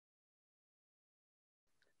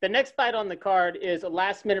The next fight on the card is a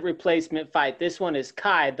last-minute replacement fight. This one is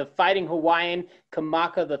Kai, the Fighting Hawaiian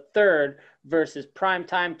Kamaka III versus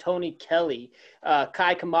primetime Tony Kelley.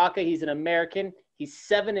 Kai Kamaka, he's an American. He's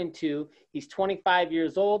 7-2. He's 25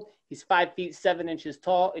 years old. He's 5 feet 7 inches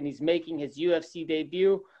tall, and he's making his UFC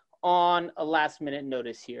debut on a last-minute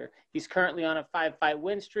notice here. He's currently on a 5-fight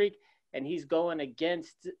win streak, and he's going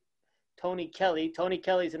against Tony Kelley. Tony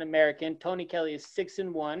Kelley's an American. Tony Kelley is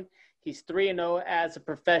 6-1. He's 3-0 as a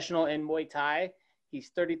professional in Muay Thai. He's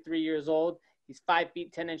 33 years old. He's 5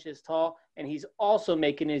 feet 10 inches tall, and he's also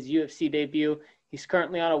making his UFC debut. He's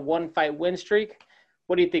currently on a 1-fight win streak.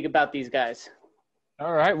 What do you think about these guys?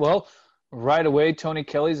 All right. Well, right away, Tony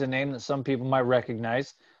Kelley's a name that some people might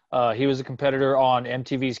recognize. He was a competitor on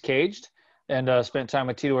MTV's Caged and spent time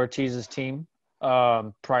with Tito Ortiz's team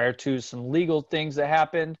prior to some legal things that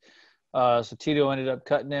happened. So Tito ended up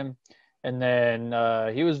cutting him. And then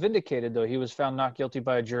he was vindicated, though. He was found not guilty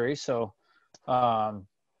by a jury. So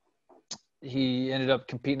he ended up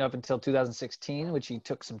competing up until 2016, which he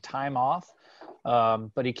took some time off.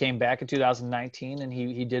 But he came back in 2019, and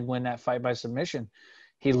he did win that fight by submission.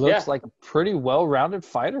 He looks like a pretty well-rounded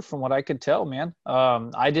fighter from what I could tell, man.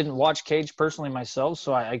 I didn't watch Cage personally myself,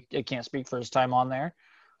 so I can't speak for his time on there.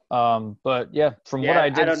 But, yeah, from what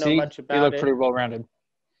I did see, he looked pretty well-rounded.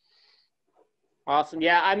 Awesome.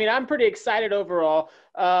 Yeah, I mean, I'm pretty excited overall.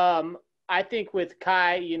 I think with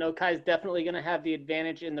Kai, Kai's definitely going to have the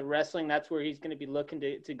advantage in the wrestling. That's where he's going to be looking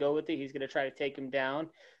to go with it. He's going to try to take him down.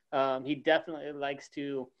 He definitely likes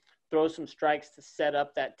to throw some strikes to set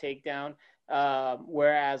up that takedown.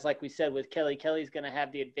 Whereas, like we said, with Kelley's going to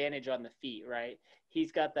have the advantage on the feet, right?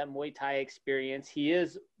 He's got that Muay Thai experience. He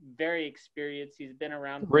is very experienced. He's been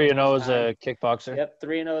around. 3-0 as a kickboxer. Yep,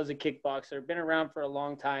 3-0 as a kickboxer. Been around for a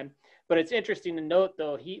long time. But it's interesting to note,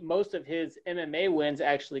 though, most of his MMA wins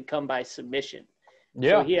actually come by submission.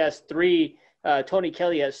 Yeah. So he has Tony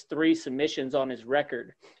Kelley has 3 submissions on his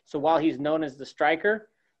record. So while he's known as the striker,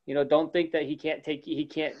 don't think that he can't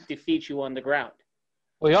defeat you on the ground.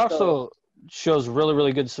 Well, he also shows really,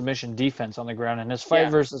 really good submission defense on the ground. In his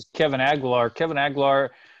fight versus Kevin Aguilar,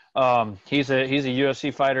 he's a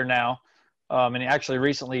UFC fighter now. And he actually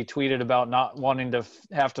recently tweeted about not wanting to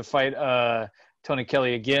have to fight Tony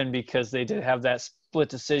Kelley again because they did have that split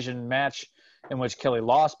decision match in which Kelley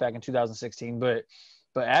lost back in 2016. But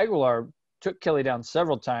Aguilar took Kelley down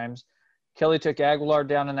several times. Kelley took Aguilar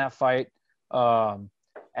down in that fight.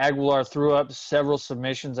 Aguilar threw up several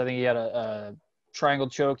submissions. I think he had a triangle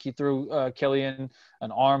choke. He threw Kelley in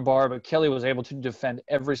an arm bar, but Kelley was able to defend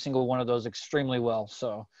every single one of those extremely well.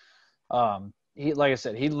 So, like I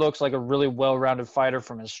said, he looks like a really well-rounded fighter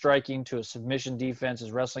from his striking to his submission defense,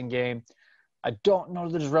 his wrestling game. I don't know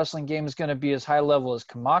that his wrestling game is going to be as high level as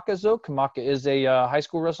Kamaka's, though. Kamaka is a high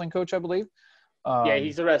school wrestling coach, I believe. Yeah,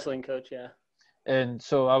 he's a wrestling coach, yeah. And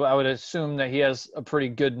so I would assume that he has a pretty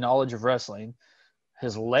good knowledge of wrestling.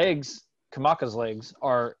 His legs, Kamaka's legs,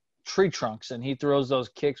 are tree trunks, and he throws those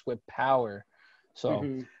kicks with power.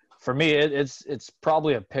 So for me, it's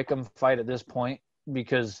probably a pick'em fight at this point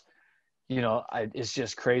because, it's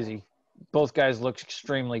just crazy. Both guys look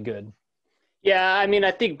extremely good. Yeah, I mean,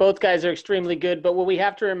 I think both guys are extremely good, but what we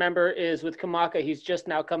have to remember is with Kamaka, he's just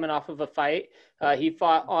now coming off of a fight. He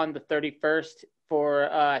fought on the 31st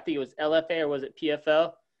for, I think it was LFA or was it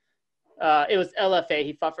PFL? It was LFA.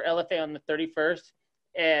 He fought for LFA on the 31st,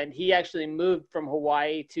 and he actually moved from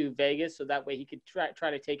Hawaii to Vegas so that way he could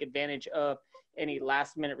try to take advantage of any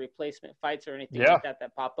last-minute replacement fights or anything like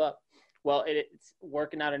that pop up. Well, it's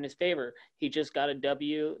working out in his favor. He just got a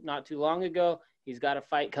W not too long ago. He's got a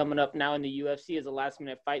fight coming up now in the UFC as a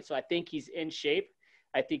last-minute fight. So I think he's in shape.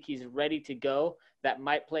 I think he's ready to go. That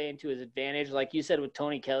might play into his advantage. Like you said with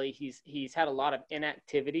Tony Kelley, he's had a lot of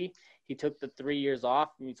inactivity. He took the 3 years off,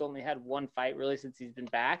 and he's only had one fight really since he's been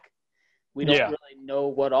back. We don't really know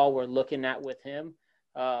what all we're looking at with him.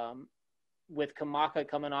 With Kamaka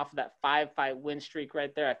coming off of that 5-fight win streak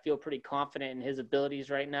right there, I feel pretty confident in his abilities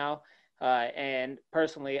right now. And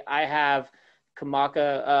personally, I have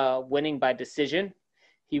Kamaka winning by decision.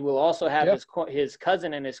 He will also have his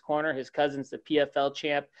cousin in his corner. His cousin's the PFL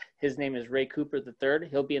champ. His name is Ray Cooper III.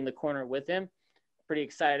 He'll be in the corner with him. Pretty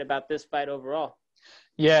excited about this fight overall.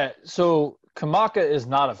 Yeah, so Kamaka is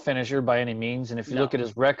not a finisher by any means. And if you look at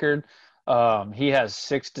his record, he has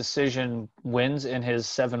 6 decision wins in his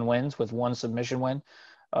 7 wins with 1 submission win.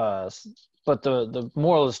 But the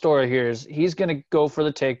moral of the story here is he's going to go for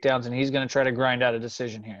the takedowns and he's going to try to grind out a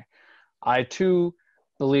decision here. I, too,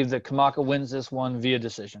 believe that Kamaka wins this one via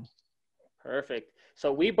decision. Perfect.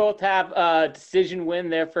 So we both have a decision win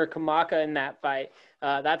there for Kamaka in that fight.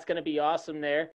 That's going to be awesome there.